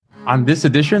On this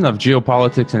edition of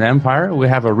Geopolitics and Empire, we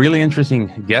have a really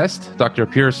interesting guest, Dr.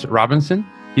 Pierce Robinson.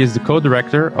 He is the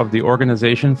co-director of the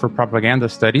Organization for Propaganda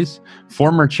Studies,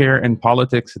 former chair in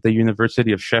politics at the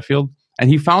University of Sheffield, and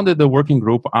he founded the working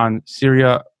group on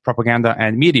Syria, propaganda,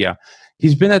 and media.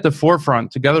 He's been at the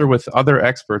forefront, together with other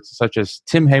experts such as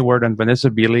Tim Hayward and Vanessa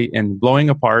Beeley, in blowing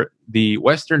apart the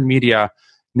Western media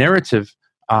narrative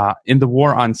in the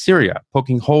war on Syria,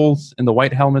 poking holes in the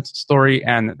White Helmets story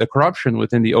and the corruption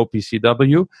within the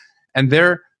OPCW and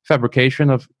their fabrication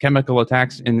of chemical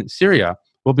attacks in Syria.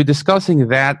 We'll be discussing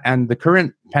that and the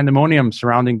current pandemonium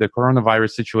surrounding the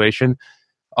coronavirus situation,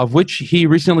 of which he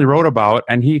recently wrote about,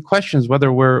 and he questions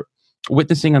whether we're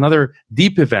witnessing another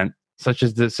deep event, such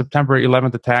as the September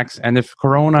 11th attacks, and if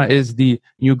corona is the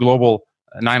new global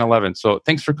 9/11. So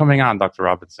thanks for coming on, Dr.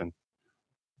 Robinson.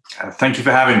 Thank you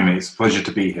for having me. It's a pleasure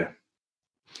to be here.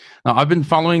 Now, I've been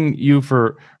following you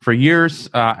for years,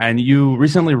 and you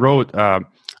recently wrote a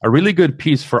really good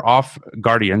piece for Off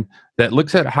Guardian that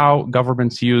looks at how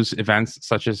governments use events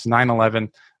such as 9/11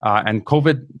 and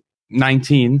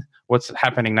COVID-19, what's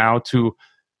happening now, to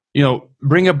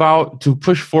bring about, to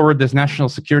push forward this national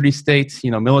security state,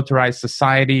 militarize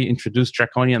society, introduce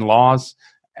draconian laws,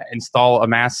 install a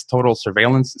mass total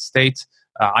surveillance state.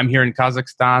 I'm here in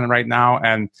Kazakhstan right now,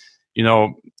 and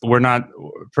we're not,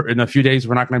 in a few days,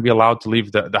 we're not going to be allowed to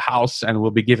leave the house, and we'll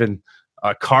be given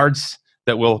cards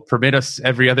that will permit us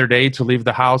every other day to leave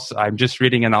the house. I'm just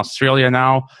reading in Australia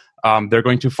now, they're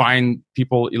going to fine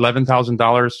people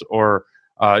 $11,000 or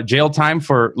jail time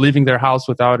for leaving their house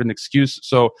without an excuse.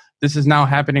 So this is now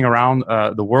happening around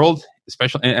the world,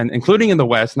 especially and including in the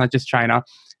West, not just China.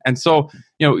 And so,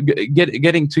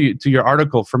 getting to your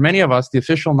article, for many of us, the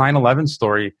official 9/11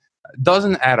 story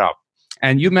doesn't add up.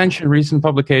 And you mentioned recent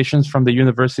publications from the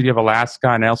University of Alaska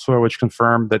and elsewhere, which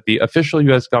confirmed that the official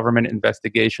U.S. government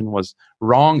investigation was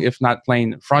wrong, if not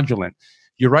plain fraudulent.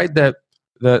 You write that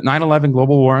the 9/11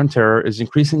 global war on terror is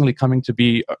increasingly coming to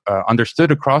be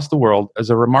understood across the world as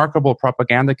a remarkable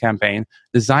propaganda campaign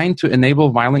designed to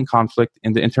enable violent conflict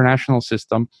in the international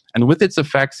system, and with its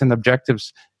effects and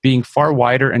objectives being far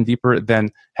wider and deeper than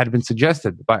had been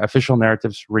suggested by official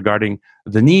narratives regarding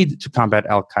the need to combat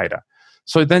Al-Qaeda.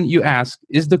 So then you ask,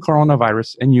 is the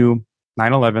coronavirus a new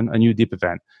 9/11, a new deep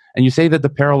event? And you say that the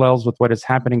parallels with what is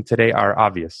happening today are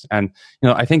obvious. And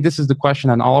I think this is the question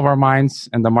on all of our minds,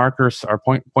 and the markers are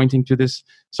pointing to this.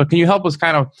 So can you help us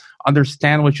kind of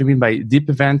understand what you mean by deep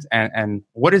event and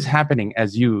what is happening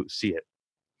as you see it?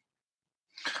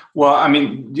 Well, I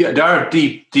mean, there are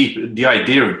the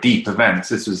idea of deep events.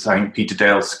 This was, I think, Peter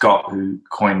Dale Scott who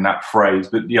coined that phrase,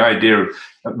 but the idea of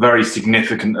very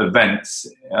significant events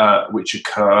which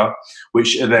occur,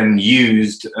 which are then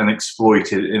used and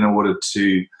exploited in order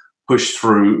to push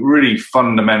through really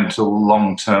fundamental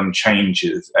long-term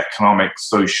changes, economic,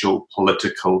 social,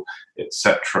 political,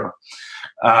 etc.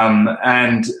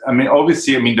 And I mean,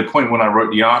 obviously, the point when I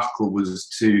wrote the article was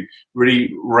to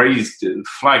really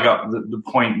flag up the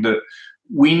point that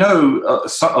we know,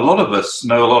 a lot of us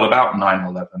know a lot about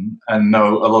 9/11 and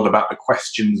know a lot about the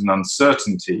questions and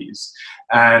uncertainties.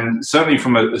 And certainly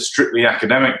from a strictly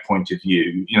academic point of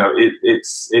view,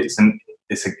 it's an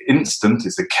instant,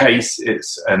 it's a case,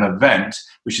 it's an event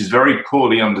which is very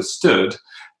poorly understood.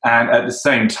 And at the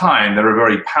same time, there are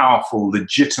very powerful,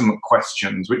 legitimate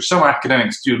questions, which some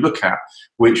academics do look at,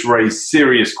 which raise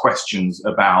serious questions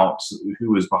about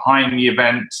who was behind the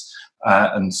event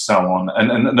and so on.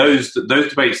 And those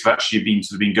debates have actually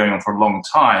been going on for a long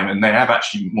time, and they have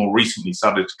actually more recently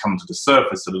started to come to the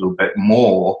surface a little bit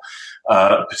more,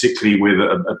 particularly with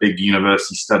a big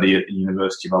university study at the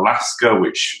University of Alaska,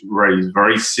 which raised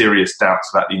very serious doubts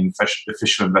about the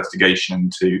official investigation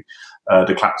into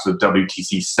the collapse of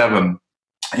WTC-7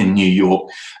 in New York,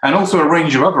 and also a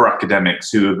range of other academics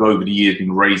who have over the years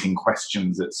been raising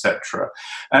questions, etc.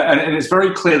 And it's very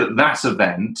clear that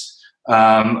event,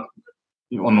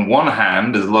 on the one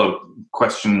hand, there's a lot of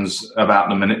questions about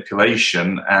the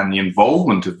manipulation and the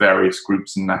involvement of various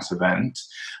groups in that event.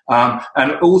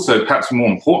 And also, perhaps more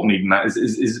importantly than that,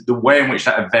 is the way in which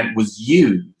that event was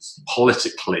used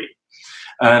politically.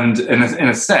 And in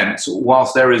a sense,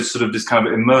 whilst there is sort of this kind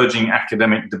of emerging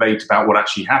academic debate about what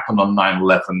actually happened on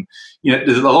 9/11,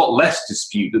 there's a lot less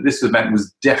dispute that this event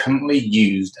was definitely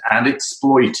used and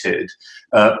exploited,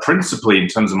 principally in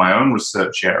terms of my own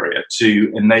research area,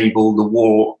 to enable the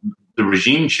war, the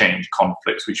regime change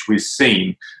conflicts, which we've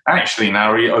seen actually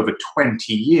now over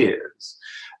 20 years.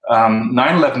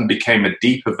 9/11 became a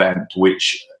deep event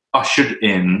which ushered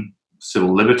in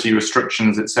civil liberty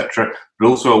restrictions, etc., but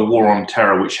also a war on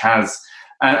terror which has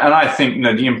And I think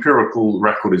the empirical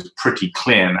record is pretty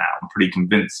clear now, pretty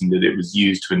convincing that it was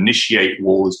used to initiate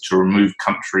wars, to remove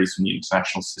countries from the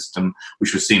international system,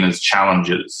 which were seen as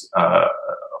challengers,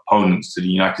 opponents to the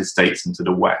United States and to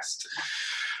the West.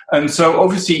 And so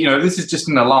obviously, this is just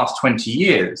in the last 20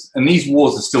 years, and these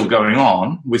wars are still going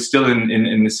on. We're still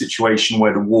in the situation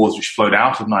where the wars which flowed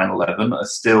out of 9/11 are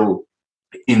still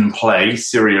in play,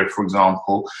 Syria, for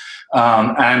example,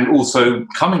 and also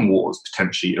coming wars,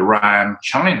 potentially Iran,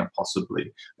 China,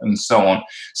 possibly, and so on.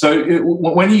 So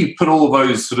when you put all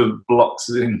those sort of blocks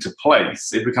into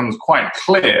place, it becomes quite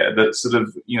clear that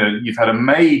you've had a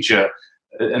major,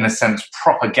 in a sense,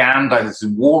 propaganda, this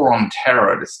war on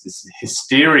terror, this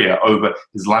hysteria over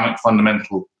Islamic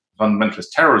fundamentalist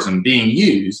terrorism being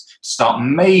used to start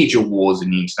major wars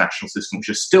in the international system, which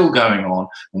are still going on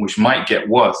and which might get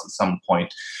worse at some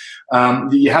point.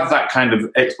 You have that kind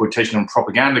of exploitation and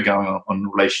propaganda going on in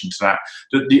relation to that.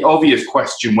 The obvious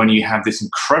question when you have this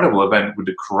incredible event with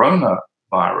the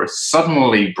coronavirus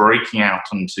suddenly breaking out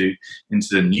into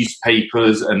the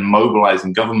newspapers and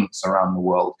mobilizing governments around the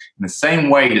world in the same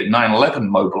way that 9/11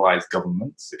 mobilized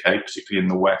governments, particularly in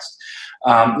the West.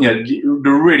 The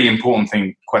really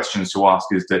important questions to ask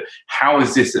is that how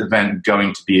is this event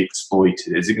going to be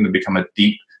exploited? Is it going to become a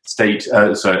deep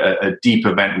a deep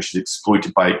event which is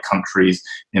exploited by countries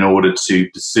in order to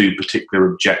pursue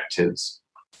particular objectives?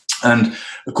 And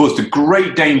of course, the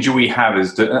great danger we have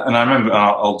is that, and I remember,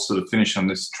 I'll sort of finish on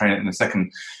this train in a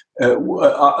second,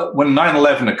 when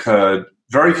 9/11 occurred,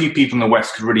 very few people in the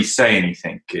West could really say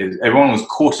anything. Everyone was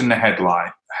caught in the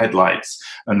headlights,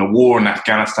 and the war in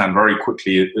Afghanistan very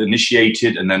quickly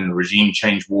initiated, and then the regime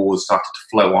change wars started to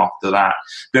flow after that.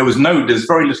 There's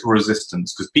very little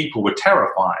resistance because people were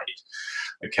terrified.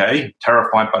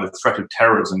 Terrified by the threat of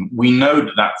terrorism. We know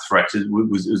that threat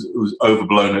was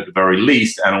overblown at the very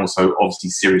least, and also obviously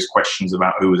serious questions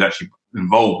about who was actually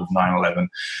involved with 9/11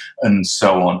 and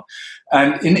so on.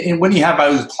 And when you have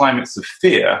those climates of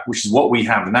fear, which is what we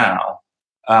have now,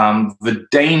 the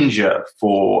danger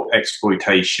for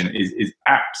exploitation is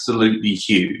absolutely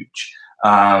huge.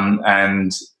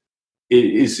 And it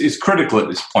is critical at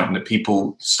this point that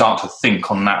people start to think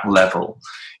on that level.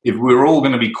 If we're all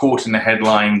going to be caught in the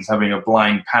headlines having a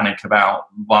blind panic about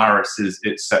viruses,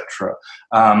 etc.,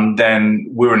 then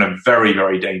we're in a very,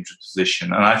 very dangerous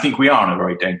position. And I think we are in a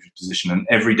very dangerous position. And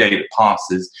every day that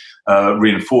passes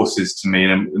reinforces to me,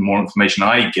 and the more information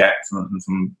I get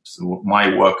from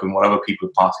my work and what other people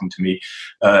are passing to me,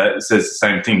 says the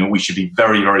same thing, that we should be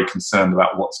very, very concerned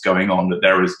about what's going on, that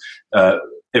there is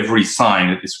every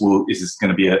sign that this is going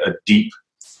to be a deep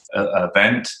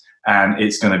event. And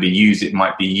it's going to be used. It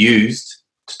might be used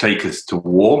to take us to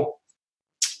war.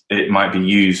 It might be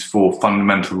used for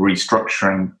fundamental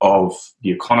restructuring of the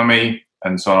economy,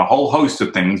 and so on, a whole host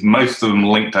of things, most of them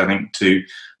linked, I think, to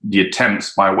the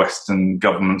attempts by Western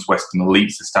governments, Western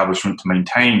elites, establishment to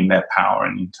maintain their power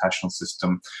in the international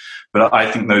system. But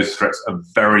I think those threats are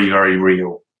very, very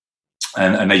real.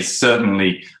 And they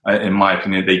certainly, in my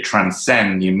opinion, they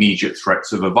transcend the immediate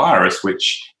threats of a virus,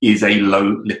 which is a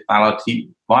low lethality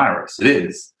virus. It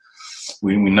is.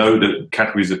 We know that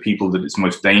categories of people that it's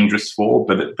most dangerous for,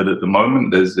 but at the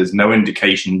moment, there's no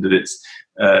indication that it's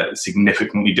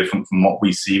significantly different from what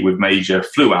we see with major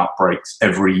flu outbreaks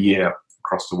every year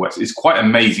across the West. It's quite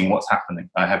amazing what's happening,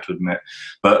 I have to admit.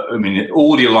 But I mean,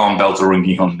 all the alarm bells are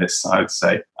ringing on this, I would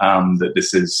say, that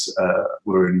this is,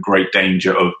 we're in great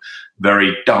danger of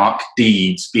very dark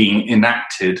deeds being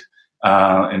enacted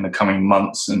in the coming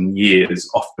months and years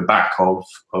off the back of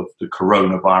the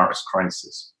coronavirus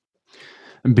crisis.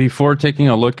 Before taking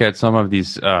a look at some of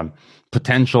these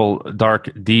potential dark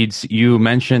deeds, you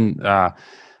mentioned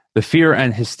the fear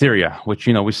and hysteria, which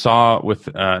we saw with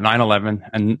 9/11,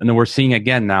 and we're seeing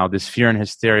again now this fear and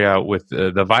hysteria with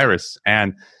the virus.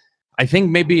 And I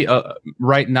think maybe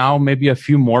right now, maybe a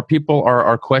few more people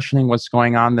are questioning what's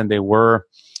going on than they were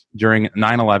during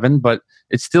 9/11. But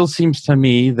it still seems to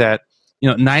me that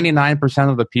 99%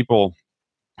 of the people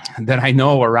that I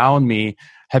know around me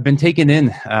have been taken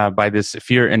in by this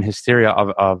fear and hysteria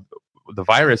of the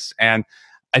virus. And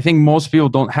I think most people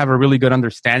don't have a really good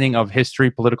understanding of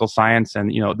history, political science,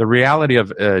 and the reality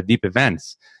of deep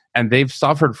events. And they've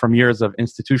suffered from years of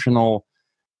institutional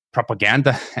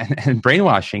propaganda and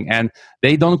brainwashing, and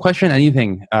they don't question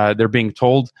anything they're being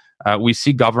told. We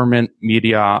see government,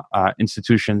 media,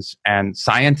 institutions, and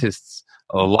scientists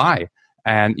lie.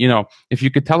 And if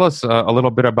you could tell us a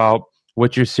little bit about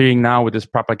what you're seeing now with this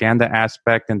propaganda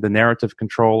aspect and the narrative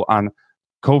control on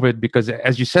COVID, because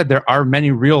as you said, there are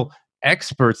many real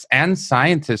experts and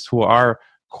scientists who are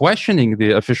questioning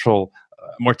the official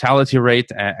mortality rate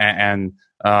and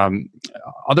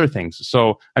other things.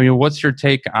 So, I mean, what's your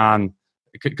take on,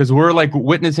 because we're like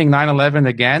witnessing 9/11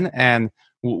 again, and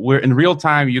we're in real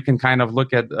time, you can kind of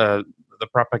look at the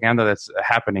propaganda that's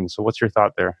happening. So what's your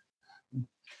thought there?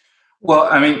 Well,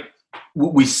 I mean,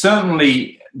 we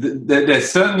certainly, there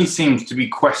certainly seems to be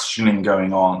questioning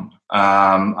going on.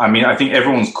 I mean, I think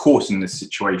everyone's caught in this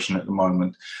situation at the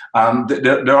moment.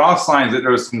 There are signs that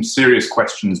there are some serious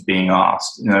questions being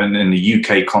asked. You know, in the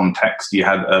UK context, you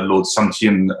had Lord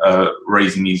Sumption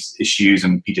raising these issues,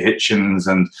 and Peter Hitchens,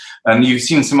 and you've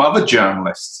seen some other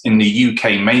journalists in the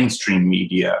UK mainstream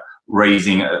media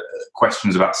raising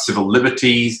questions about civil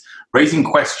liberties, raising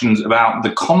questions about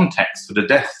the context for the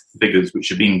death figures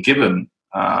which are being given,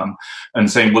 and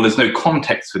saying, well, there's no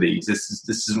context for these. This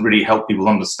doesn't really help people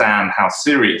understand how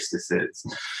serious this is.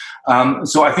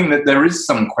 So I think that there is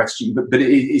some question, but it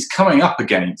is coming up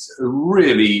against a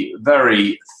really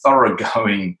very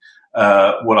thoroughgoing,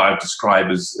 what I would describe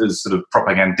as sort of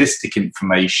propagandistic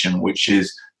information, which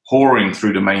is pouring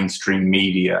through the mainstream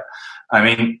media. I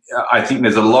mean, I think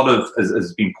there's a lot of, as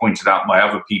has been pointed out by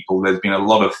other people, there's been a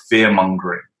lot of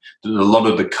fear-mongering. A lot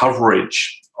of the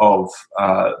coverage of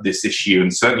this issue,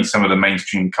 and certainly some of the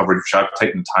mainstream coverage, which I've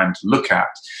taken the time to look at,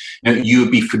 you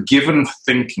would be forgiven for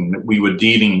thinking that we were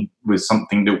dealing with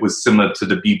something that was similar to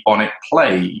the bubonic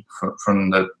plague from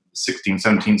the 16th,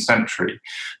 17th century.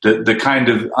 The kind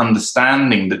of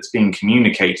understanding that's being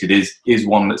communicated is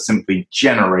one that simply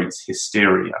generates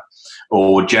hysteria,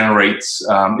 or generates,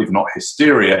 if not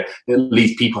hysteria, at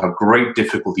least people have great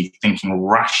difficulty thinking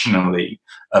rationally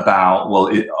about,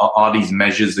 well, are these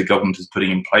measures the government is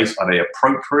putting in place, are they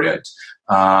appropriate?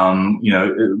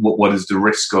 What is the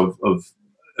risk of,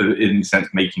 in a sense,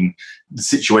 making the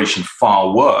situation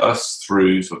far worse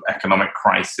through sort of economic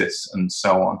crisis and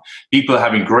so on? People are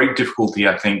having great difficulty,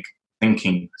 I think,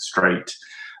 thinking straight.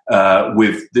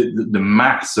 With the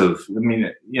mass of,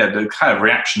 the kind of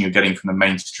reaction you're getting from the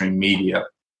mainstream media.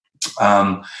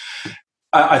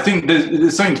 I think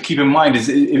there's something to keep in mind is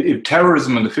if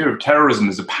terrorism and the fear of terrorism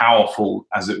is a powerful,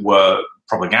 as it were,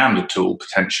 propaganda tool,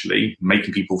 potentially,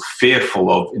 making people fearful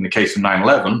of, in the case of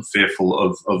 9/11, fearful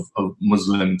of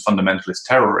Muslim fundamentalist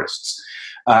terrorists.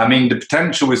 I mean, the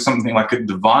potential with something like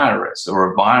the virus or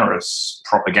a virus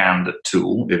propaganda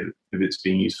tool, if it's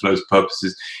being used for those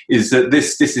purposes, is that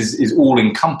this is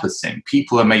all-encompassing.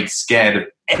 People are made scared of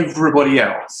everybody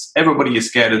else. Everybody is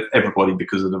scared of everybody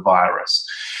because of the virus.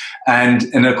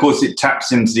 And of course, it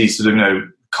taps into these sort of,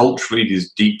 culturally,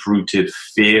 this deep-rooted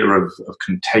fear of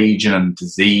contagion and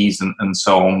disease and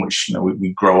so on, which we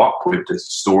grow up with. There's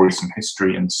stories from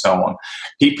history and so on.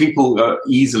 People are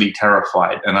easily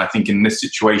terrified, and I think in this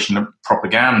situation,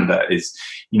 propaganda is,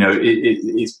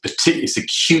 it's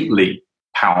acutely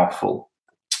powerful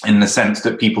in the sense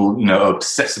that people, are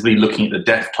obsessively looking at the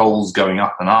death tolls going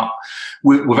up and up,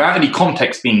 without any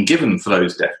context being given for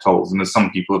those death tolls. And as some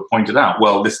people have pointed out,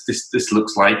 well, this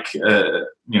looks like,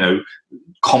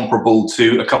 comparable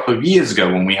to a couple of years ago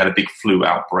when we had a big flu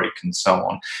outbreak and so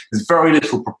on. There's very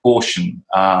little proportion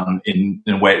in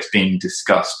the way it's being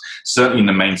discussed, certainly in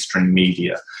the mainstream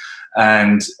media.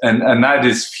 And that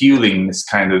is fueling this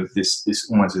kind of this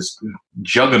almost this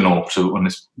juggernaut, and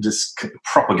this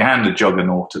propaganda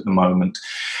juggernaut at the moment.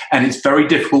 And it's very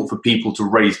difficult for people to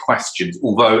raise questions.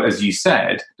 Although, as you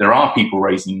said, there are people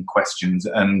raising questions,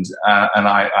 and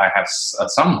I have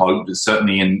some hope that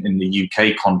certainly in the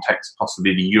UK context,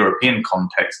 possibly the European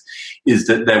context, is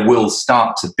that there will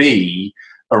start to be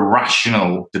a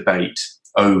rational debate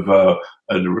over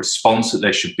the response that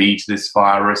there should be to this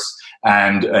virus,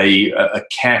 and a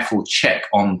careful check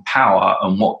on power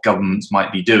and what governments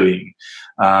might be doing.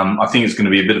 I think it's going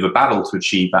to be a bit of a battle to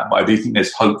achieve that, but I do think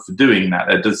there's hope for doing that.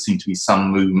 There does seem to be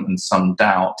some movement and some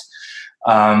doubt.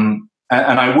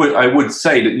 And I would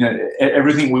say that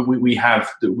everything we have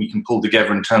that we can pull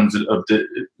together in terms of the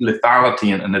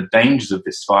lethality and the dangers of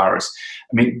this virus.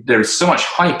 I mean, there is so much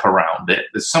hype around it.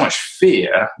 There's so much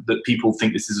fear that people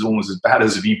think this is almost as bad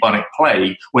as a bubonic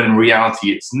plague, when in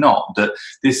reality it's not. That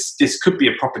this could be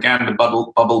a propaganda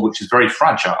bubble which is very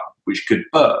fragile, which could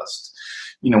burst.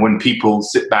 When people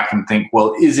sit back and think,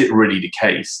 well, is it really the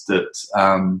case that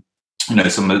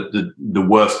some of the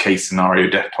worst case scenario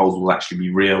death tolls will actually be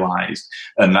realized,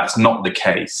 and that's not the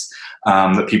case,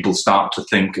 that people start to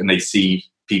think, and they see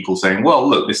people saying, well,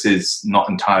 look, this is not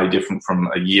entirely different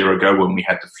from a year ago when we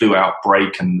had the flu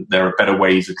outbreak, and there are better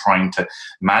ways of trying to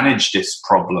manage this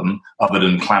problem other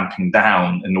than clamping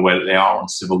down in the way that they are on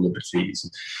civil liberties.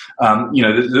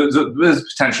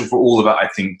 There's potential for all of that, I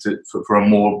think, for a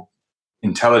more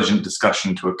intelligent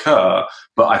discussion to occur,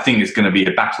 but I think it's going to be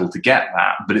a battle to get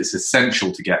that, but it's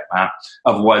essential to get that.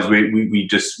 Otherwise, we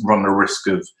just run the risk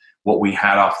of what we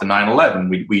had after 9/11.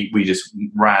 We just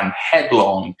ran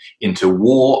headlong into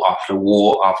war after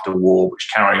war after war, which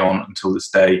carry on until this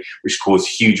day, which caused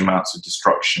huge amounts of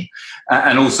destruction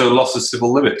and also loss of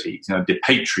civil liberties. The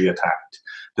Patriot Act,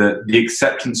 the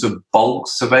acceptance of bulk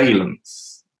surveillance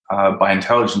by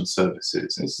intelligence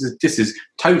services. This is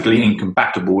totally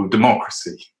incompatible with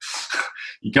democracy.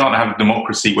 You can't have a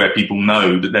democracy where people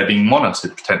know that they're being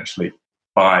monitored potentially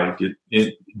by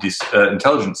these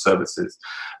intelligence services,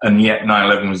 and yet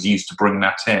 9/11 was used to bring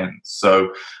that in.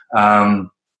 So I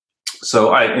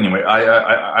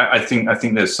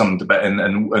think there's some debate,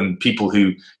 and people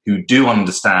who do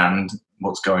understand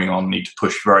what's going on need to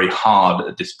push very hard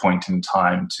at this point in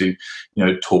time to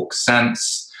talk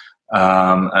sense.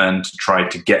 And to try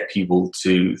to get people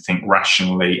to think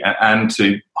rationally and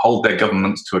to hold their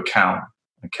governments to account.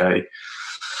 Okay.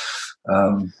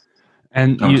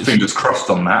 Fingers crossed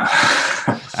on that.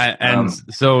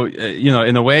 So,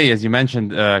 in a way, as you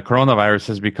mentioned, coronavirus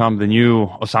has become the new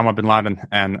Osama bin Laden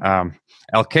and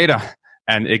Al Qaeda,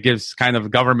 and it gives kind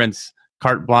of governments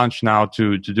carte blanche now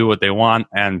to do what they want.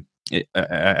 And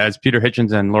as Peter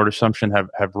Hitchens and Lord Assumption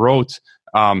have wrote,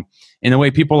 in a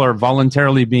way, people are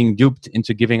voluntarily being duped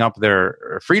into giving up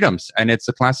their freedoms. And it's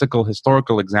a classical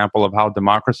historical example of how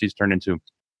democracies turn into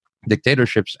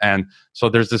dictatorships. And so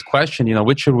there's this question,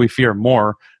 which should we fear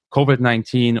more,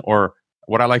 COVID-19 or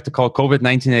what I like to call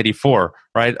COVID-1984,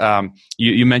 right?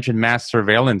 You mentioned mass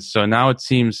surveillance. So now it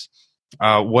seems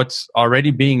what's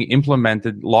already being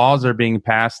implemented, laws are being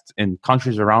passed in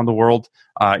countries around the world.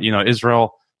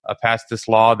 Israel passed this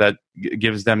law that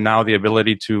gives them now the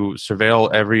ability to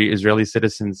surveil every Israeli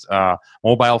citizen's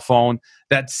mobile phone.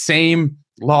 That same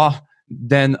law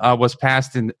then was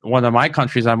passed in one of my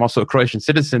countries. I'm also a Croatian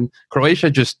citizen. Croatia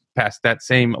just passed that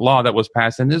same law that was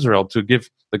passed in Israel to give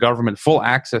the government full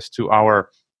access to our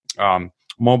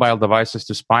mobile devices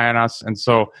to spy on us. And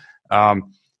so,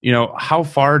 how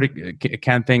far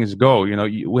can things go?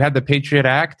 We had the Patriot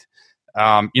Act.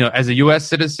 As a U.S.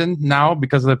 citizen now,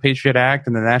 because of the Patriot Act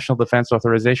and the National Defense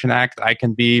Authorization Act, I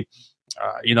can be,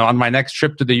 on my next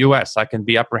trip to the U.S., I can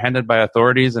be apprehended by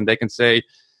authorities and they can say,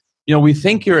 we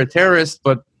think you're a terrorist,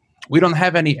 but we don't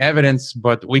have any evidence,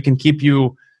 but we can keep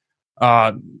you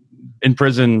in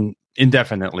prison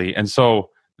indefinitely. And so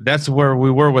that's where we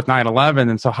were with 9/11.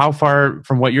 And so how far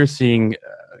from what you're seeing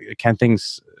can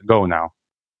things go now?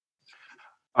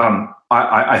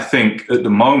 I think at the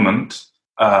moment,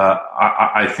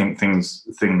 I think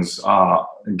things are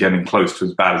getting close to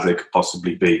as bad as they could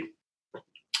possibly be.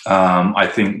 I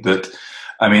think that,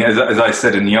 as I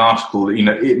said in the article,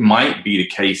 it might be the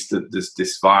case that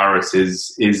this virus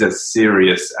is as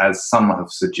serious as some have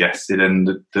suggested, and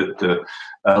that the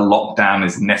lockdown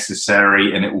is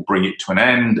necessary and it will bring it to an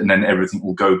end, and then everything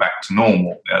will go back to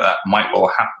normal. That might well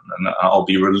happen, and I'll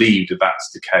be relieved if that's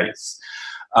the case.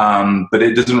 But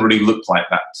it doesn't really look like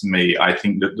that to me. I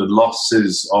think that the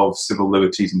losses of civil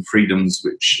liberties and freedoms,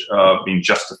 which are being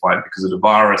justified because of the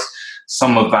virus,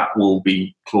 some of that will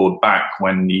be clawed back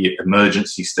when the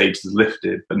emergency state is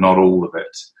lifted, but not all of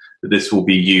it. That this will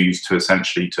be used to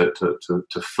essentially to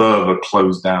further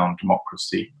close down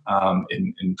democracy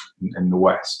in the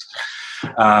West.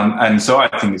 And so I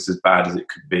think it's as bad as it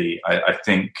could be. I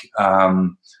think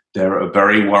there are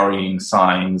very worrying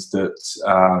signs that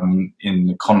in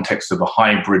the context of a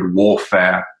hybrid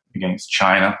warfare against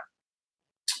China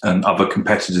and other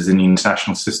competitors in the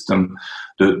international system,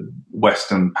 that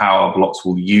Western power blocs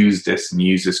will use this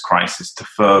crisis to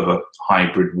further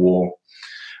hybrid war.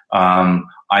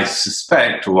 I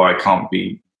suspect, although I can't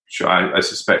be sure, I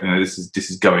suspect this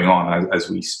is going on as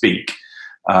we speak.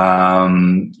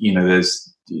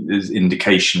 There's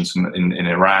indications in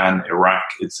Iran, Iraq,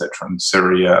 etc., and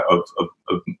Syria of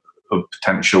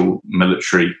potential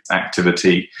military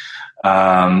activity.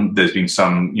 There's been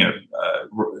some,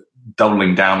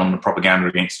 doubling down on the propaganda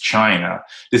against China.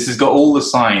 This has got all the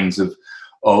signs of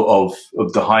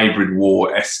the hybrid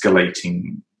war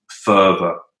escalating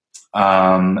further.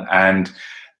 And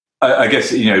I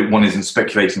guess, one isn't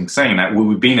speculating saying that.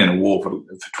 We've been in a war for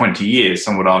 20 years.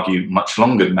 Some would argue much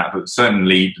longer than that, but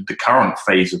certainly the current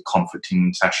phase of conflict in the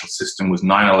international system was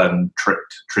 9/11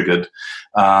 triggered.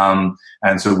 And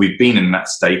so we've been in that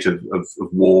state of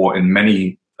war in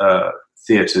many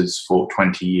theaters for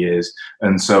 20 years.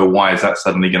 And so why is that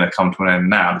suddenly going to come to an end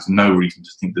now? There's no reason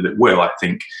to think that it will. I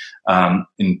think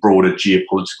in broader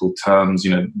geopolitical terms,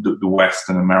 the West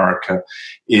and America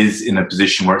is in a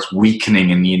position where it's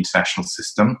weakening in the international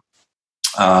system.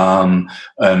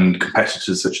 And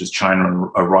competitors such as China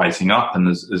are rising up. And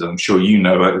as I'm sure you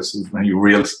know, as many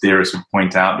realist theorists would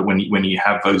point out, that when you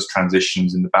have those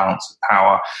transitions in the balance of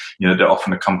power, they're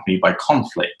often accompanied by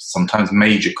conflict, sometimes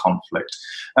major conflict.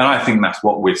 And I think that's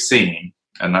what we're seeing,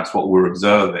 and that's what we're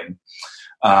observing.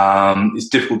 It's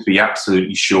difficult to be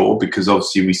absolutely sure, because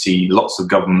obviously we see lots of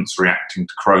governments reacting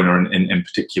to corona in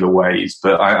particular ways,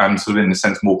 but I'm sort of in a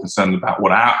sense more concerned about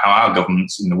how our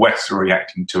governments in the West are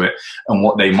reacting to it and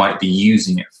what they might be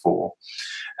using it for.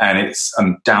 And it's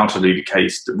undoubtedly the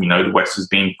case that the West has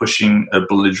been pushing a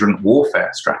belligerent warfare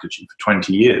strategy for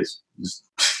 20 years. It's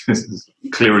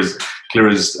clear as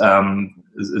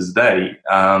day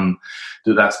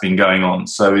that's been going on.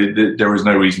 So there is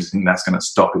no reason to think that's going to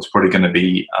stop. It's probably going to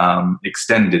be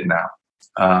extended now,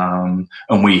 and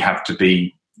we have to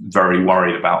be very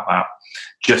worried about that,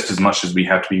 just as much as we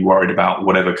have to be worried about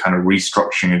whatever kind of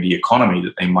restructuring of the economy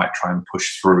that they might try and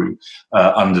push through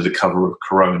under the cover of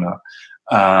corona.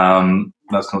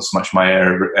 That's not so much my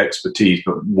area of expertise,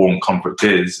 but war and conflict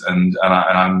is, and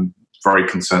I'm very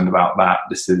concerned about that.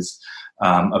 This is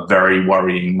a very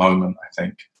worrying moment, I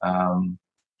think,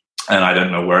 and I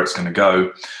don't know where it's going to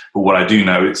go. But what I do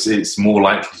know, it's more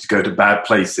likely to go to bad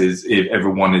places if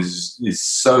everyone is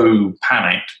so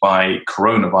panicked by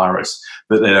coronavirus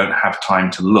that they don't have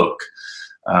time to look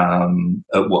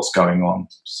at what's going on.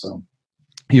 So,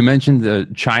 you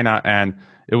mentioned China, and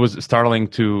it was startling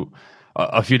to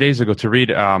a few days ago to read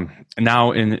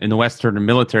now in the Western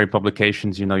military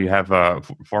publications. You have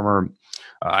former.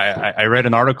 I read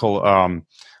an article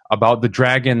about the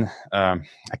Dragon. I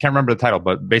can't remember the title,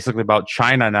 but basically about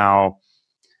China now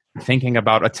thinking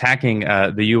about attacking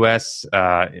the U.S.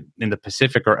 In the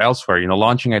Pacific or elsewhere.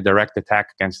 Launching a direct attack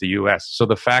against the U.S. So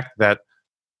the fact that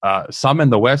some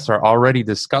in the West are already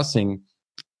discussing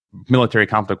military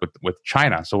conflict with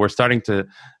China. So we're starting to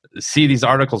see these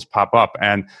articles pop up.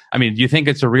 And I mean, do you think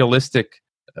it's a realistic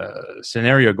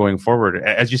scenario going forward?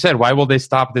 As you said, why will they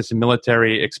stop this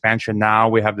military expansion now?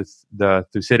 We have the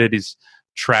Thucydides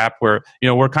trap where,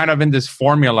 we're kind of in this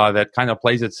formula that kind of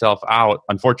plays itself out,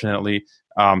 unfortunately.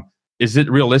 Is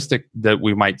it realistic that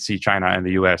we might see China and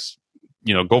the US,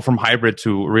 go from hybrid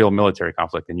to real military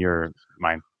conflict in your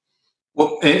mind?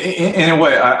 Well, in a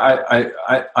way,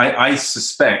 I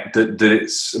suspect that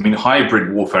it's. I mean,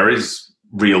 hybrid warfare is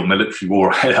real military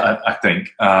war. I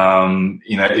think.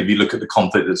 If you look at the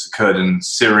conflict that's occurred in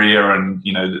Syria, and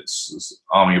that's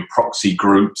army of proxy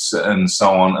groups and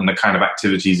so on, and the kind of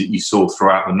activities that you saw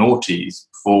throughout the noughties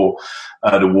before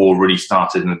the war really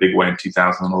started in a big way in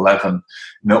 2011.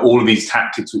 All of these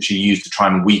tactics which are used to try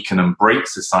and weaken and break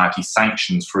society,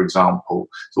 sanctions, for example,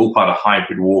 it's all part of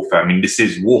hybrid warfare. I mean, this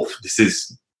is warfare.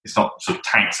 It's not sort of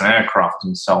tanks and aircraft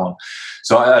and so on.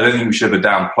 So I don't think we should ever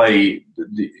downplay,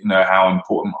 how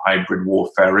important hybrid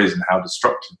warfare is and how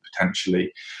destructive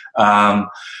potentially.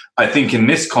 I think in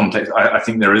this context, I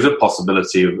think there is a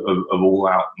possibility of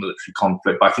all-out military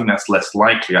conflict, but I think that's less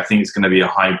likely. I think it's going to be a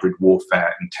hybrid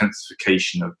warfare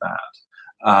intensification of that.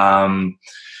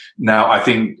 Now, I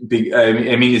think,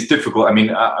 it's difficult. I mean,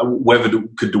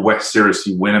 could the West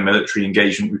seriously win a military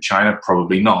engagement with China?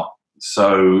 Probably not.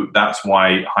 So that's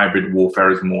why hybrid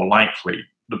warfare is more likely.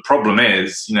 The problem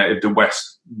is, if the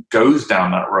West goes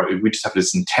down that road, we just have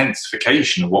this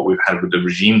intensification of what we've had with the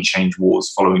regime change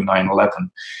wars following 9/11.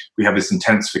 We have this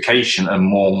intensification and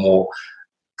more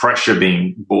pressure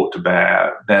being brought to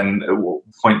bear. Then at what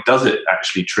point does it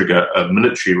actually trigger a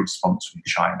military response from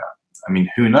China? I mean,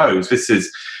 who knows? This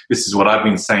is what I've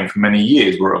been saying for many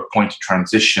years. We're at a point of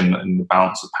transition in the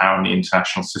balance of power in the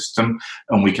international system,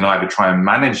 and we can either try and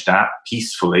manage that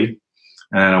peacefully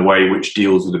and in a way which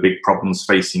deals with the big problems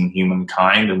facing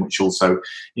humankind and which also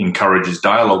encourages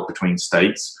dialogue between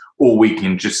states, or we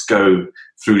can just go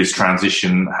through this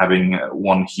transition having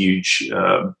one huge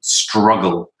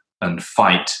struggle and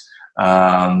fight.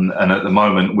 And at the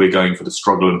moment, we're going for the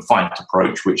struggle and fight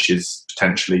approach, which is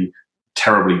potentially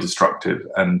terribly destructive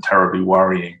and terribly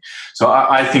worrying. So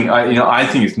I think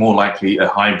it's more likely a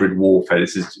hybrid warfare.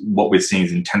 This is what we're seeing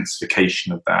is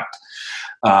intensification of that,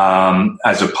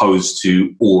 as opposed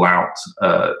to all-out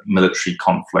military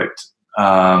conflict.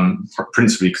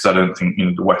 Principally because I don't think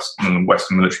the Western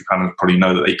military planners probably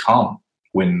know that they can't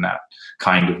win that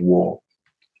kind of war.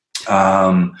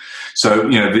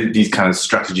 These kind of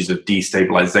strategies of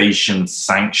destabilization,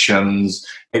 sanctions,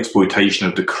 exploitation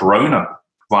of the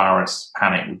coronavirus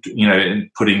panic,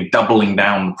 doubling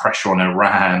down the pressure on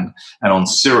Iran and on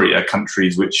Syria,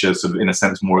 countries which are sort of in a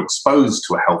sense more exposed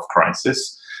to a health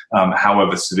crisis.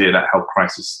 However severe that health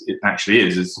crisis it actually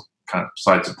is kind of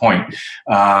besides the point.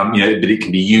 But it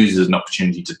can be used as an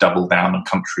opportunity to double down on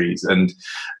countries. And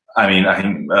I mean, I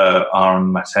think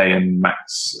Aaron Mate and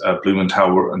Max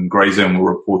Blumenthal and Grayzone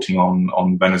were reporting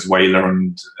on Venezuela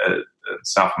and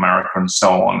South America and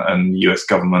so on, and the US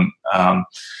government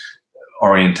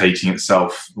orientating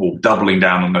itself or doubling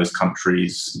down on those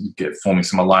countries, forming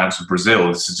some alliance with Brazil.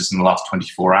 This is just in the last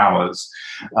 24 hours.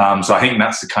 So I think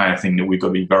that's the kind of thing that we've got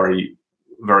to be very,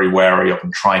 very wary of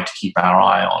and try to keep our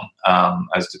eye on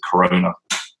as the corona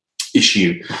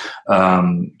issue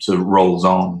sort of rolls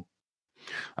on.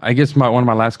 I guess one of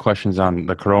my last questions on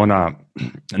the corona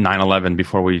 9/11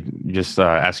 before we just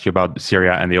ask you about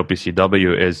Syria and the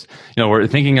OPCW is, we're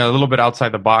thinking a little bit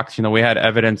outside the box. We had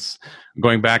evidence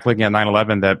going back looking at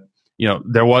 9/11 that,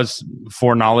 there was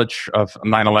foreknowledge of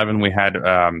 9/11. We had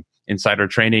insider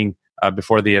training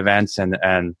before the events and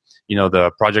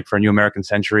the Project for a New American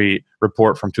Century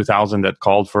report from 2000 that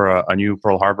called for a new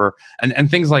Pearl Harbor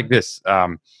and things like this.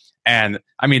 And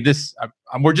I mean,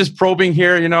 we're just probing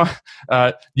here, do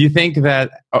you think that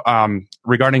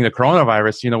regarding the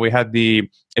coronavirus, we had the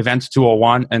Event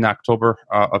 201 in October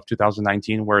of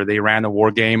 2019 where they ran a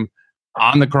war game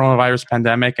on the coronavirus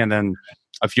pandemic, and then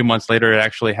a few months later it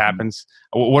actually happens.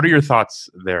 What are your thoughts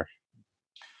there?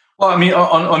 Well, I mean,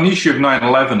 on the issue of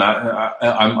 9/11,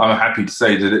 I'm happy to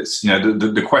say that it's,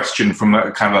 the question from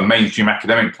a kind of a mainstream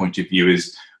academic point of view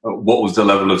is, what was the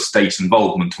level of state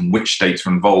involvement and which states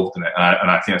were involved in it? And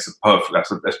I think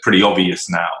that's pretty obvious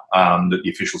now that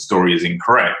the official story is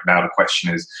incorrect. Now the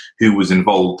question is who was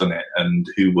involved in it and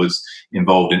who was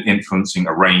involved in influencing,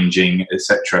 arranging,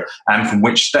 etc., and from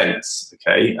which states,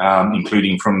 okay,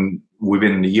 including from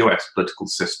within the US political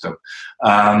system.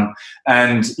 And,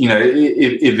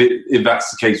 if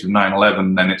that's the case with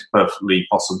 9/11, then it's perfectly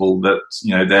possible that,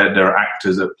 there are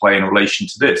actors at play in relation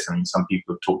to this. I mean, some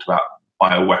people have talked about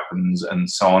bioweapons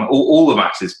and so on. All of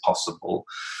that is possible.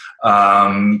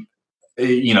 After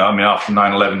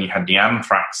 9/11, you had the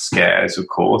anthrax scares, of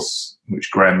course,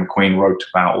 which Graham McQueen wrote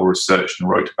about or researched and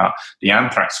wrote about. The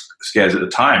anthrax scares at the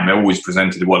time, they always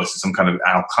presented, this is some kind of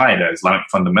Al-Qaeda, Islamic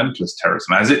fundamentalist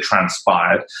terrorism. As it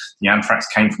transpired, the anthrax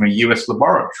came from a US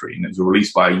laboratory, and it was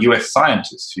released by a US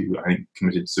scientist who, I think,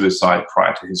 committed suicide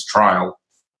prior to his trial.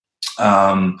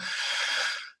 And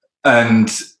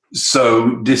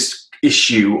so this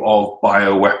issue of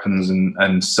bioweapons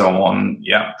and so on,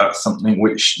 that's something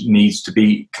which needs to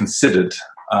be considered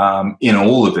in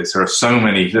all of this. There are so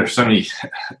many sort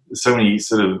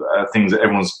of things that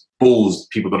everyone's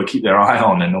people got to keep their eye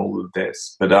on in all of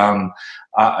this. But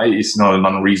it's not an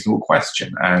unreasonable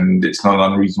question, and it's not an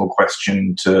unreasonable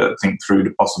question to think through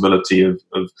the possibility of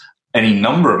any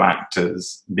number of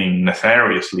actors being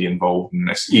nefariously involved in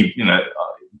this.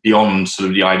 Beyond sort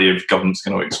of the idea of government's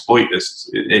going to exploit this,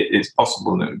 it's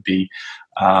possible that it would be.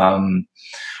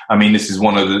 This is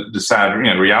one of the sad,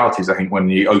 realities. I think when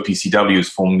the OPCW is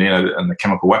formed, and the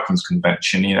Chemical Weapons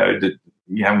Convention, that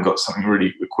you haven't got something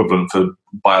really equivalent for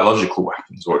biological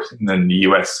weapons, or then the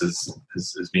US has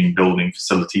been building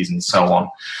facilities and so on.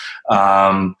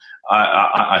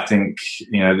 I think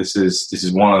this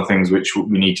is one of the things which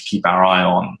we need to keep our eye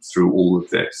on through all of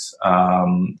this.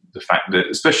 The fact that,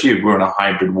 especially if we're in a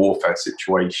hybrid warfare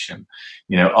situation,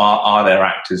 are there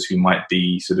actors who might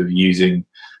be sort of using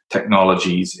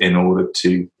technologies in order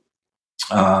to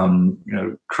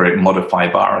modify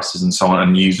viruses and so on,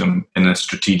 and use them in a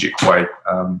strategic way?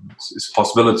 It's a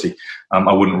possibility.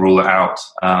 I wouldn't rule it out,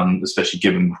 especially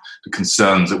given the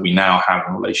concerns that we now have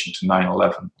in relation to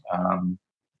 9/11.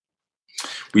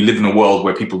 We live in a world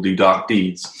where people do dark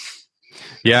deeds.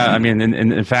 Yeah, I mean,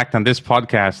 in fact, on this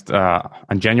podcast,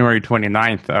 on January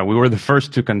 29th, we were the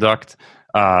first to conduct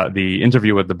the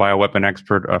interview with the bioweapon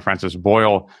expert, Francis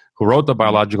Boyle, who wrote the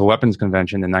Biological Weapons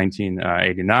Convention in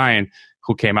 1989,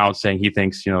 who came out saying he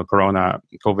thinks,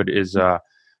 COVID is a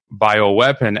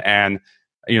bioweapon. And,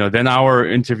 then our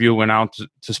interview went out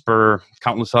to spur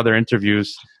countless other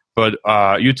interviews. But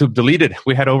YouTube deleted.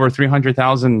 We had over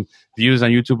 300,000 views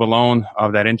on YouTube alone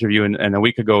of that interview, and a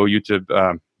week ago YouTube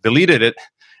deleted it.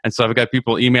 And so I've got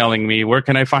people emailing me, where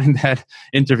can I find that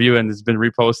interview? And it's been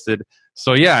reposted.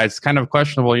 So yeah, it's kind of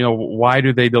questionable. Why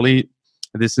do they delete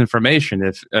this information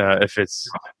if it's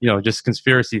just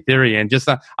conspiracy theory? And just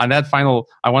on that final,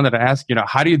 I wanted to ask,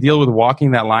 how do you deal with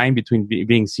walking that line between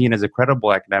being seen as a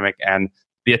credible academic and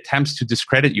the attempts to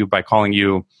discredit you by calling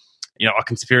you a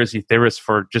conspiracy theorist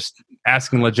for just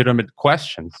asking legitimate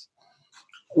questions?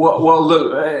 Well,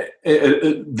 look,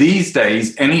 these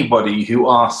days, anybody who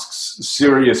asks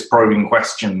serious probing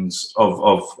questions of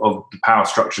the power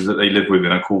structures that they live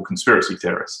within are called conspiracy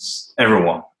theorists.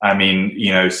 Everyone. I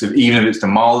mean, so even if it's the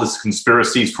mildest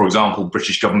conspiracies, for example,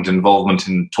 British government involvement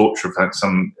in torture of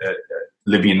some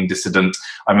Libyan dissident.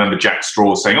 I remember Jack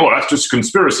Straw saying, "Oh, that's just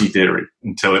conspiracy theory,"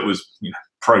 until it was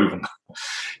proven.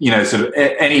 Sort of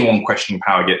anyone questioning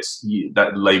power gets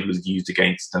that label is used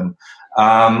against them.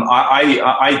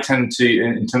 I tend to,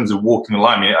 in terms of walking the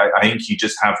line, I think you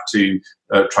just have to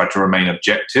try to remain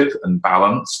objective and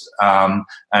balanced. And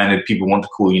if people want to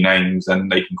call you names, then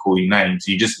they can call you names.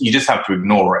 You just have to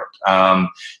ignore it.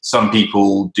 Some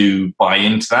people do buy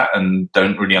into that and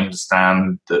don't really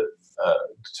understand that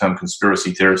the term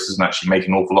conspiracy theorist doesn't actually make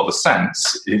an awful lot of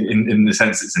sense in the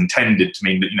sense it's intended to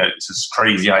mean that, it's just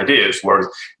crazy ideas, whereas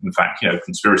in fact,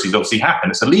 conspiracies obviously happen.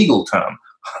 It's a legal term.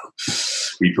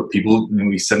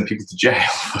 We send people to jail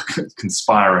for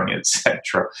conspiring,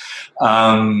 etc.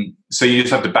 So you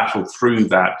just have to battle through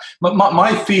that.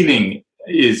 My feeling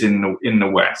is in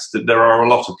the West that there are a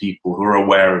lot of people who are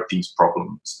aware of these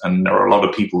problems, and there are a lot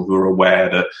of people who are aware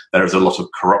that there is a lot of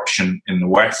corruption in the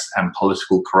West and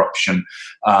political corruption,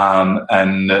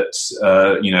 and that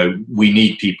we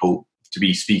need people to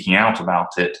be speaking out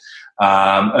about it.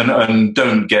 And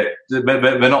don't get,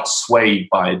 they're not swayed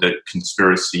by the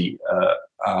conspiracy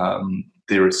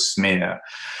theorist smear.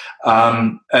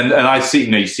 And I see,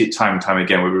 you see it time and time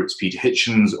again, whether it's Peter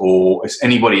Hitchens or it's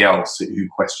anybody else who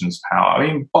questions power. I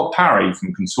mean, Bob Parry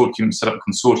from Consortium set up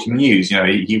Consortium News.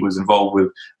 He was involved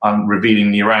with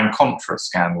revealing the Iran-Contra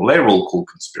scandal. They're all called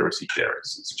conspiracy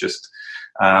theorists. It's just,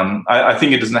 I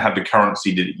think it doesn't have the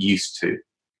currency that it used to.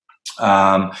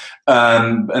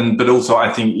 But also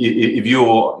I think if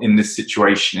you're in this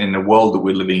situation in the world that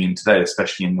we're living in today,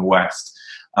 especially in the West,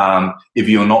 if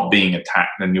you're not being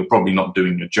attacked, then you're probably not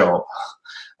doing your job.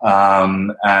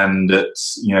 And that,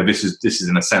 this is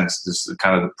in a sense, this is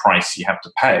kind of the price you have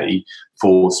to pay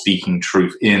for speaking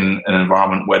truth in an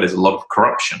environment where there's a lot of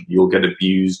corruption. You'll get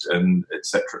abused, and et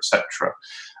cetera, et cetera.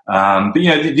 But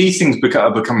these things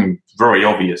are becoming very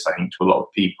obvious, I think, to a lot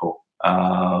of people.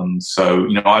 So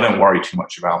I don't worry too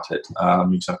much about it.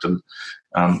 You just have to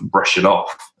brush it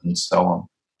off and so on.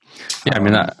 Yeah, I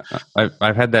mean,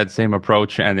 I've had that same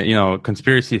approach, and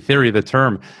conspiracy theory, the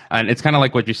term, and it's kind of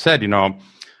like what you said.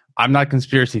 I'm not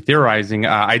conspiracy theorizing.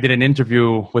 I did an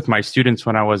interview with my students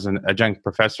when I was an adjunct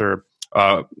professor.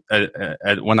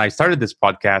 When I started this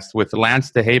podcast with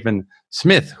Lance DeHaven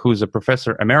Smith, who's a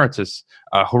professor emeritus,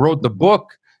 who wrote the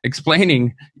book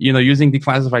explaining, using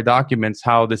declassified documents,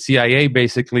 how the CIA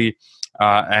basically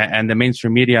and the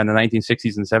mainstream media in the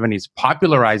 1960s and 70s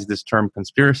popularized this term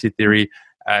conspiracy theory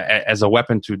as a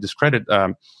weapon to discredit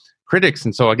critics.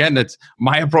 And so again,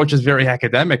 my approach is very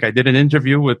academic. I did an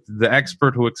interview with the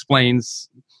expert who explains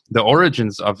the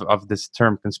origins of this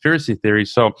term conspiracy theory.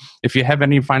 So if you have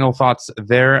any final thoughts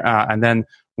there, and then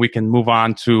we can move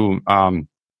on to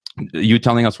you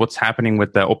telling us what's happening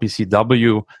with the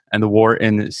OPCW and the war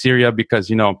in Syria,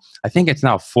 because, I think it's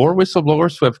now 4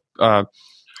 whistleblowers who have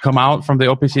come out from the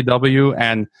OPCW,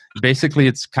 and basically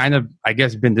it's kind of, I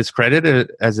guess, been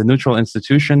discredited as a neutral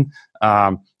institution.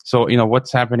 So,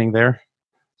 what's happening there?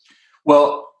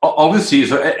 Well, obviously,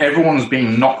 everyone's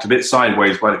being knocked a bit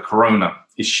sideways by the corona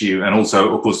issue, and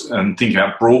also, of course, thinking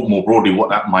about more broadly what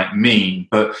that might mean.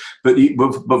 But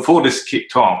before this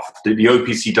kicked off, the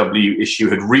OPCW issue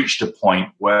had reached a point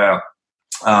where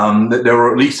there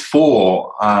were at least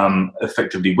 4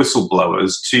 effectively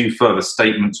whistleblowers. 2 further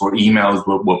statements or emails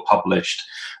were published,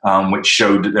 which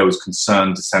showed that there was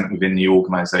concerned dissent within the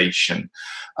organization.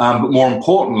 But more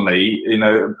importantly,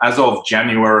 as of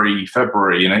January,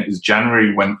 February, it was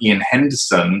January when Ian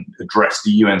Henderson addressed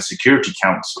the UN Security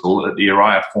Council at the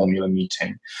Uriah Formula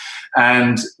meeting.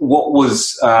 And what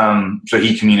was, so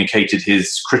he communicated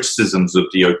his criticisms of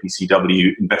the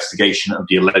OPCW investigation of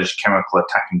the alleged chemical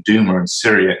attack in Douma in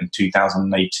Syria in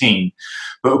 2018.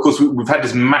 But of course, we've had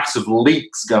this massive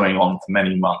leaks going on for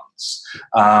many months.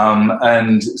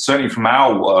 And certainly from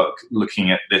our work,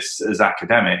 looking at this as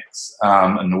academics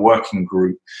and the working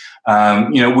group,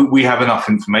 we have enough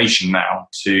information now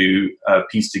to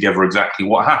piece together exactly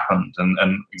what happened.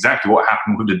 And exactly what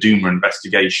happened with the Douma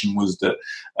investigation was that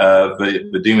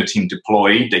the Douma team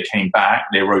deployed, they came back,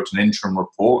 they wrote an interim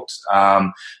report.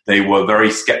 They were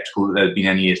very skeptical that there had been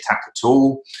any attack at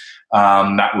all.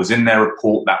 That was in their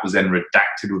report. That was then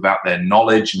redacted without their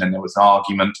knowledge, and then there was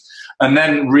argument. And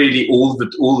then really all the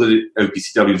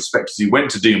OPCW inspectors who went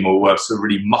to Douma were sort of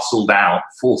really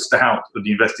forced out of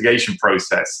the investigation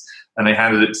process, and they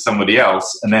handed it to somebody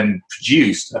else, and then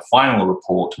produced a final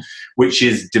report, which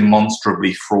is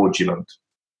demonstrably fraudulent.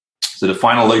 So the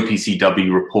final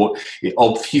OPCW report, it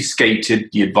obfuscated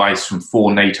the advice from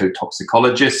 4 NATO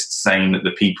toxicologists saying that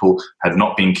the people had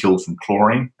not been killed from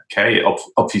chlorine. Okay, it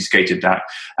obfuscated that.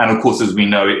 And of course, as we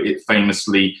know, it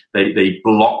famously, they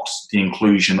blocked the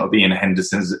inclusion of Ian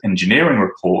Henderson's engineering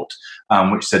report,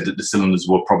 which said that the cylinders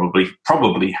were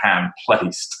probably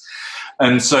hand-placed.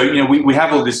 And so, we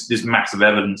have all this massive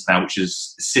evidence now, which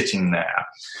is sitting there.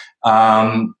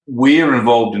 We're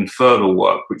involved in further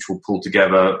work, which will pull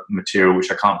together material,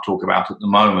 which I can't talk about at the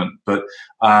moment. But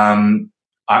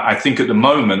I think at the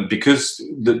moment, because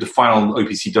the final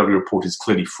OPCW report is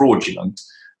clearly fraudulent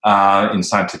in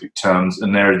scientific terms,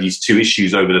 and there are these two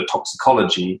issues over the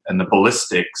toxicology and the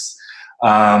ballistics,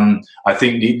 I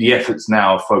think the efforts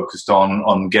now are focused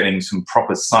on getting some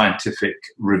proper scientific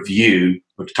review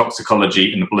of the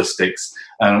toxicology and the ballistics,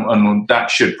 and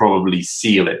that should probably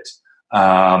seal it.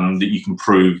 That you can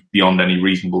prove beyond any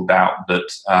reasonable doubt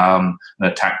that an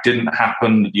attack didn't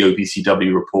happen, that the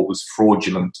OPCW report was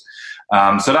fraudulent.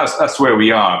 So that's where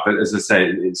we are. But as I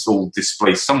say, it's all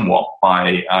displaced somewhat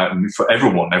by for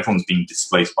everyone. Everyone's being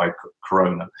displaced by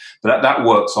corona. But that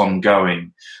work's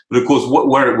ongoing. But of course,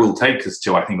 where it will take us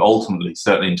to, I think, ultimately,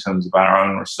 certainly in terms of our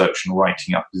own research and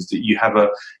writing up, is that you have,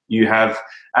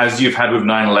 as you've had with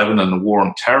 9/11 and the war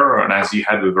on terror, and as you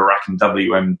had with Iraq and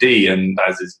WMD, and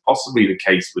as is possibly the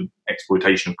case with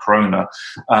exploitation of corona,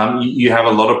 you have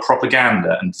a lot of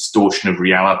propaganda and distortion of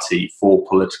reality for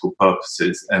political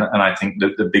purposes. And I think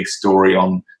that the big story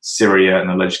on Syria and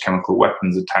alleged chemical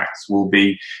weapons attacks will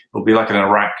be like an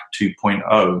Iraq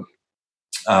 2.0.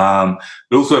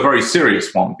 But also a very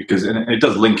serious one, because it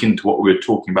does link into what we were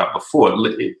talking about before.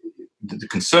 The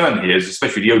concern here is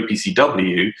especially the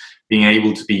OPCW being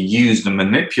able to be used and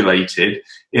manipulated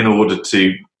in order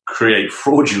to create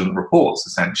fraudulent reports,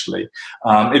 essentially.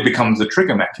 It becomes a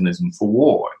trigger mechanism for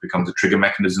war. It becomes a trigger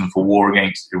mechanism for war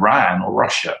against Iran or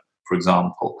Russia, for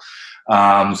example.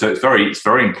 So it's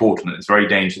very important. It's very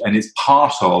dangerous. And it's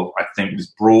part of, I think,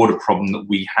 this broader problem that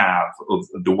we have of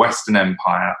the Western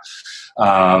Empire,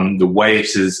 the way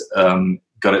it has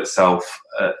got itself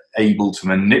able to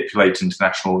manipulate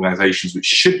international organizations which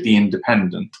should be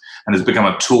independent, and has become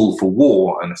a tool for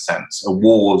war, in a sense,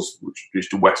 wars which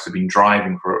the West have been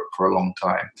driving for a long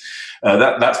time.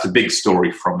 That's the big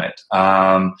story from it.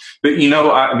 But,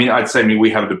 I'd say we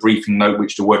have the briefing note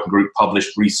which the working group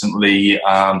published recently.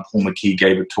 Paul McKee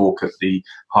gave a talk at the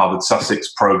Harvard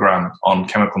Sussex program on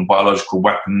chemical and biological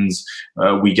weapons.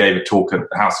 We gave a talk at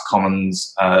the House of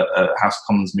Commons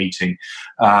meeting.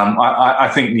 I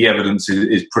think the evidence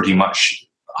is pretty much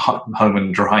home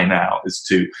and dry now as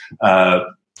to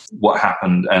what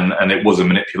happened, and it was a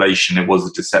manipulation, it was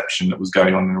a deception that was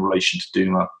going on in relation to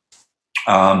Duma.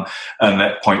 And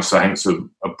that points, I think, to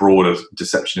a broader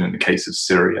deception in the case of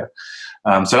Syria.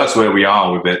 So that's where we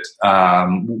are with it.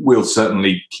 We'll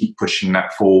certainly keep pushing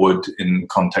that forward in the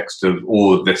context of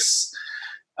all of this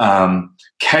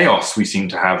chaos we seem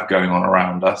to have going on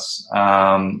around us.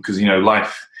 Because,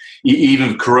 life, even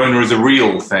if corona is a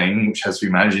real thing, which has to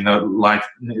be managed, life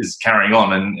is carrying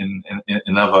on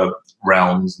in other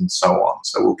realms and so on.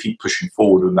 So we'll keep pushing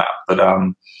forward with that. But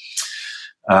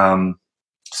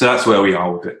so that's where we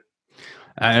are with it.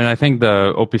 And I think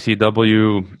the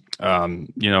OPCW,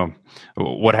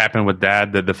 what happened with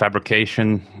that, the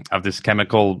fabrication of this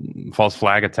chemical false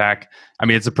flag attack.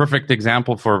 It's a perfect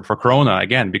example for corona,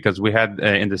 again, because we had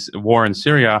in this war on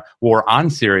Syria,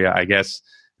 I guess,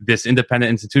 this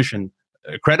independent institution,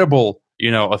 credible,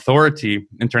 authority,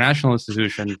 international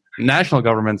institution, national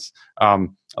governments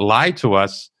lied to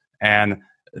us, and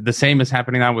the same is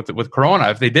happening now with corona.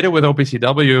 If they did it with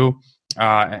OPCW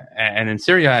and in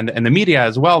Syria and the media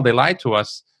as well, they lied to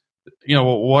us.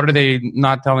 What are they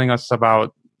not telling us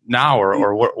about now,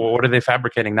 or what are they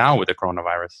fabricating now with the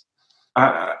coronavirus?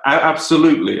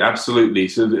 Absolutely.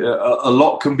 So a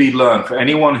lot can be learned for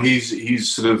anyone who's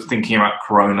sort of thinking about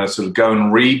corona. Sort of go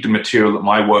and read the material that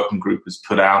my working group has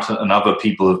put out, and other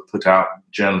people have put out.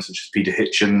 Journalists such as Peter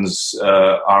Hitchens,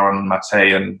 Aaron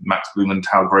Mate, and Max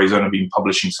Blumenthal Grayzone have been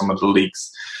publishing some of the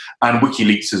leaks, and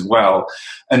WikiLeaks as well,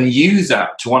 and use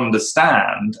that to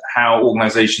understand how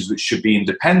organizations which should be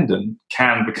independent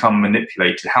can become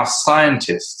manipulated, how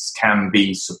scientists can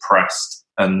be suppressed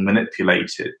and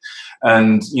manipulated.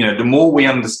 And, the more we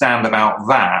understand about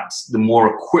that, the more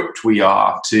equipped we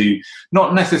are to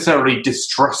not necessarily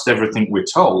distrust everything we're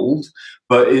told,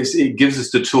 but it gives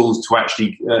us the tools to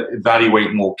actually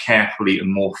evaluate more carefully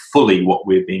and more fully what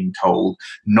we're being told,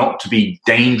 not to be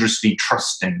dangerously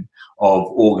trusting of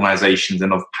organizations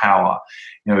and of power.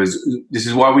 This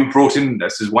is why we brought in.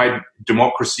 This is why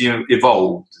democracy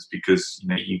evolved. Is because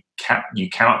you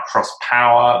cannot trust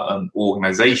power and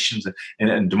organizations,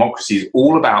 and democracy is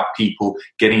all about people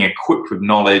getting equipped with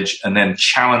knowledge and then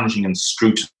challenging and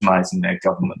scrutinizing their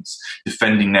governments,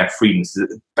 defending their freedoms. This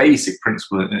is a basic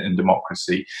principle in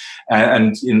democracy,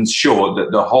 and in short,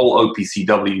 that the whole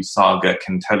OPCW saga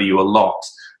can tell you a lot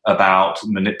about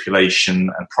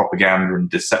manipulation and propaganda and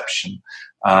deception.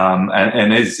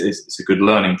 And it's a good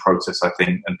learning process, I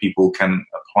think, and people can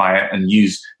apply it and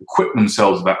equip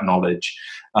themselves with that knowledge,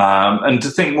 and to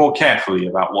think more carefully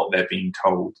about what they're being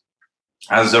told.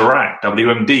 As Iraq,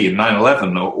 WMD, and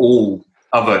 9/11 are all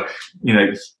other,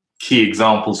 key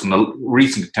examples from the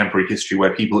recent contemporary history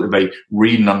where people, if they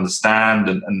read and understand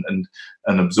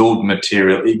and absorb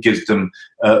material, it gives them,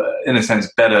 in a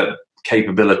sense, better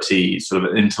capability, sort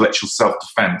of intellectual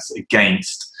self-defense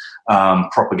against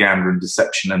propaganda and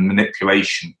deception and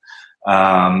manipulation,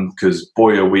 because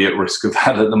boy, are we at risk of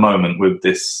that at the moment with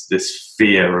this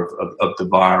fear of the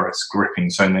virus gripping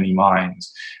so many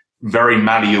minds. Very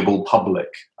malleable public.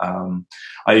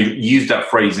 I used that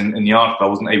phrase in the article. I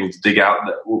wasn't able to dig out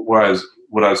what I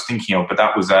was thinking of, but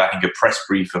that was, I think, a press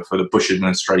briefer for the Bush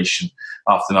administration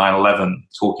after 9/11,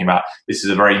 talking about this is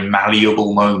a very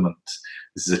malleable moment.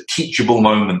 This is a teachable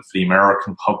moment for the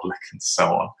American public, and so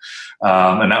on.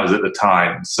 And that was at the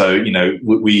time. So,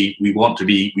 we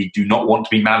do not want to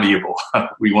be malleable.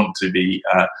 We want to be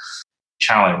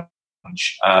challenged.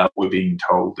 We're being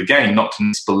told, again, not to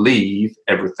disbelieve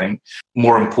everything.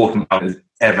 More important than it's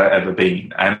ever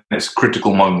been. And it's a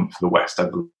critical moment for the West, I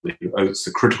believe. It's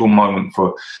a critical moment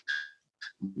for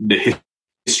the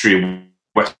history of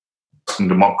Western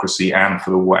democracy and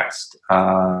for the West.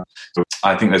 So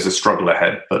I think there's a struggle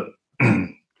ahead, but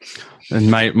and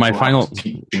my final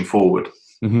teaching forward.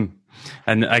 Mm-hmm.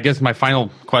 And I guess my final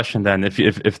question then,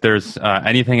 if there's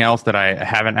anything else that I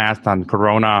haven't asked on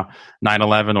Corona,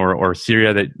 9/11, or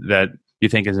Syria that you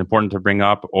think is important to bring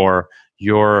up, or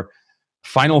your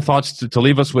final thoughts to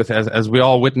leave us with as we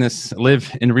all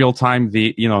live in real time,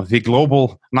 the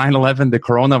global 9/11, the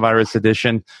coronavirus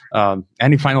edition.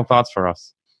 Any final thoughts for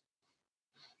us?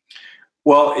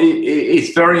 Well,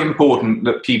 it's very important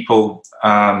that people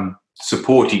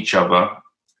support each other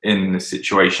in this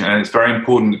situation, and it's very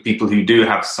important that people who do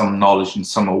have some knowledge and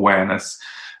some awareness,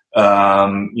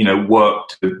 work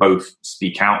to both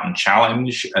speak out and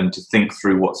challenge, and to think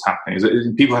through what's happening.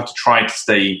 People have to try to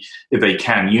stay, if they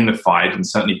can, unified, and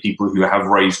certainly people who have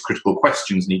raised critical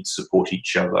questions need to support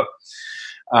each other.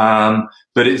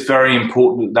 But it's very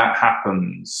important that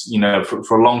happens.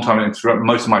 For a long time, and throughout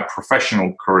most of my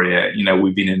professional career,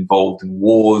 we've been involved in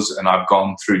wars, and I've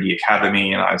gone through the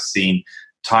academy, and I've seen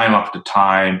time after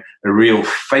time a real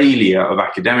failure of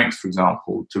academics, for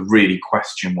example, to really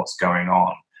question what's going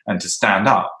on and to stand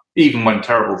up, even when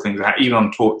terrible things are happening, even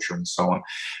on torture and so on.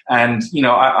 And,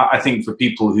 I think for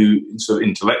people who, sort of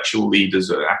intellectual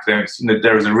leaders or academics,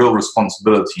 there is a real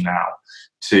responsibility now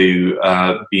to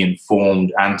be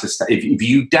informed and to if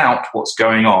you doubt what's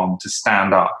going on, to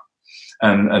stand up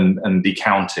and be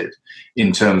counted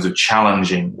in terms of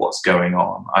challenging what's going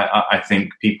on. I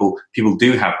think people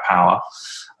do have power.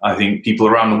 I think people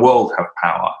around the world have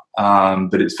power,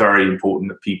 but it's very important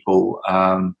that people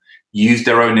use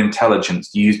their own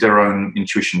intelligence, use their own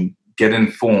intuition, get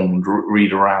informed,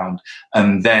 read around,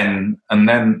 and then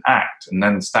act, and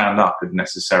then stand up if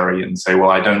necessary and say,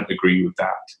 well, I don't agree with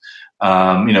that.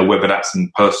 Whether that's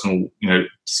in personal,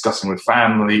 discussing with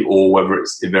family, or whether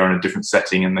it's if they're in a different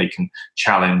setting and they can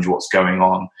challenge what's going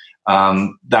on.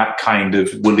 That kind of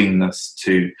willingness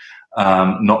to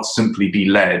not simply be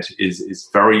led is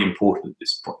very important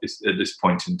at this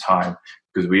point in time,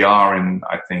 because we are in,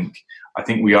 I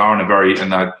think we are in a very,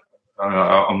 and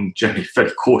I'm generally a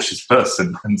very cautious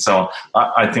person, and so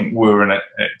I think we're in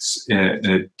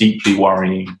a deeply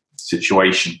worrying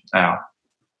situation now.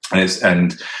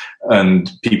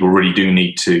 And people really do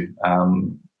need to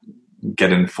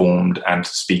get informed and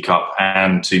to speak up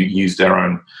and to use their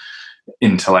own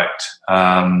intellect.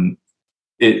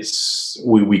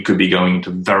 We could be going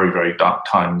into very, very dark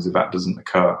times if that doesn't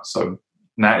occur. So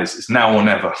now it's now or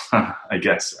never, I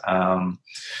guess.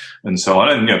 And so on.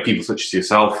 And people such as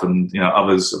yourself and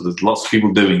others, there's lots of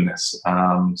people doing this.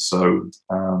 And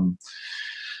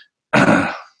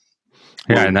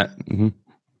that. Mm-hmm.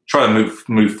 Try to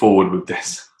move forward with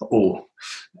this, or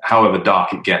however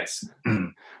dark it gets.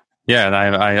 Yeah, and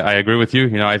I agree with you.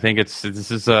 I think I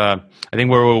think what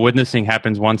we're witnessing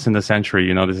happens once in the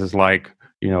century. This is like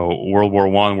World War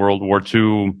I, World War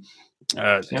II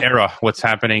era. What's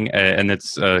happening, and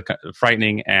it's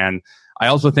frightening. And I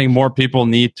also think more people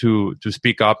need to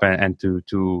speak up and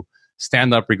to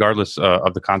stand up regardless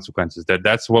of the consequences.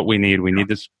 That's what we need. We need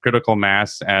this critical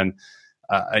mass and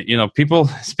people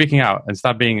speaking out and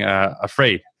stop being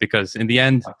afraid, because in the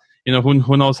end,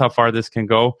 who knows how far this can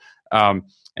go. And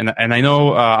I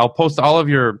know I'll post all of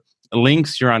your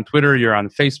links. You're on Twitter, you're on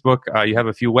Facebook, you have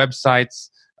a few websites,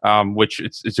 which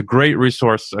it's a great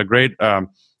resource, a great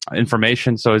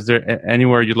information. So is there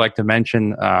anywhere you'd like to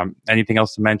mention, anything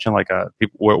else to mention, like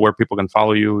where people can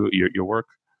follow you, your work?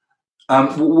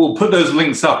 We'll put those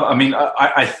links up. I mean,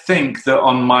 I think that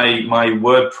on my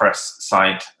WordPress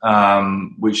site,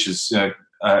 which is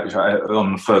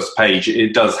on the first page,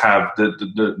 it does have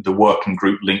the working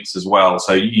group links as well.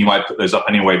 So you might put those up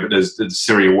anyway. But there's the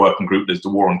Syria working group, there's the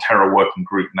War on Terror working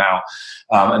group now,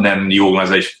 and then the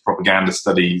Organization for Propaganda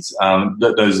Studies.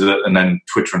 Those are, and then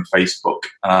Twitter and Facebook.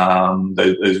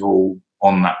 Those are all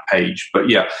on that page. But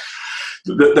yeah.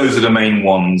 Those are the main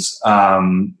ones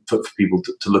for people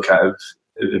to look at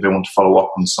if they want to follow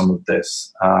up on some of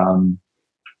this.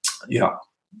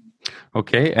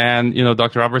 Okay, and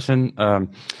Dr. Robinson,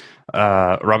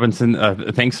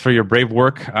 thanks for your brave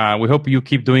work. We hope you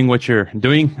keep doing what you're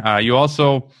doing. You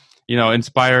also,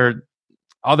 inspired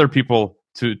other people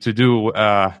to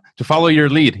follow your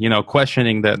lead.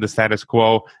 Questioning the status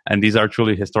quo, and these are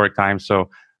truly historic times. So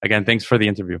again, thanks for the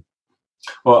interview.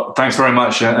 Well, thanks very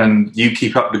much, and you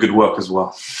keep up the good work as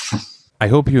well. I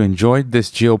hope you enjoyed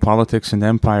this Geopolitics and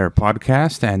Empire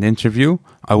podcast and interview.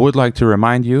 I would like to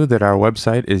remind you that our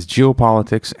website is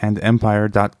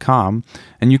geopoliticsandempire.com,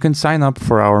 and you can sign up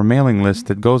for our mailing list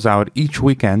that goes out each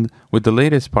weekend with the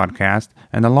latest podcast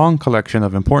and a long collection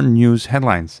of important news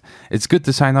headlines. It's good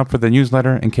to sign up for the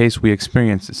newsletter in case we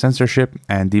experience censorship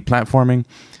and deplatforming.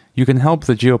 You can help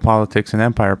the Geopolitics and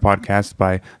Empire podcast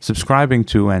by subscribing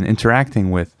to and interacting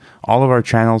with all of our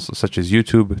channels such as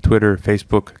YouTube, Twitter,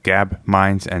 Facebook, Gab,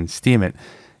 Minds, and Steemit.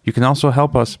 You can also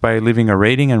help us by leaving a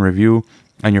rating and review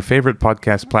on your favorite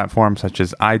podcast platforms such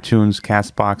as iTunes,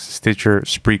 Castbox, Stitcher,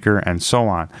 Spreaker, and so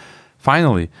on.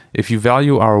 Finally, if you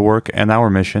value our work and our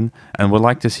mission and would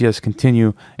like to see us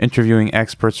continue interviewing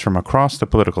experts from across the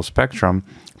political spectrum,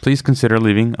 please consider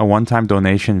leaving a one-time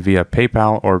donation via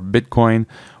PayPal or Bitcoin,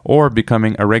 or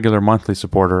becoming a regular monthly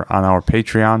supporter on our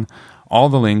Patreon. All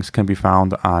the links can be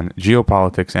found on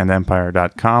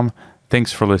geopoliticsandempire.com.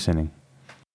 Thanks for listening.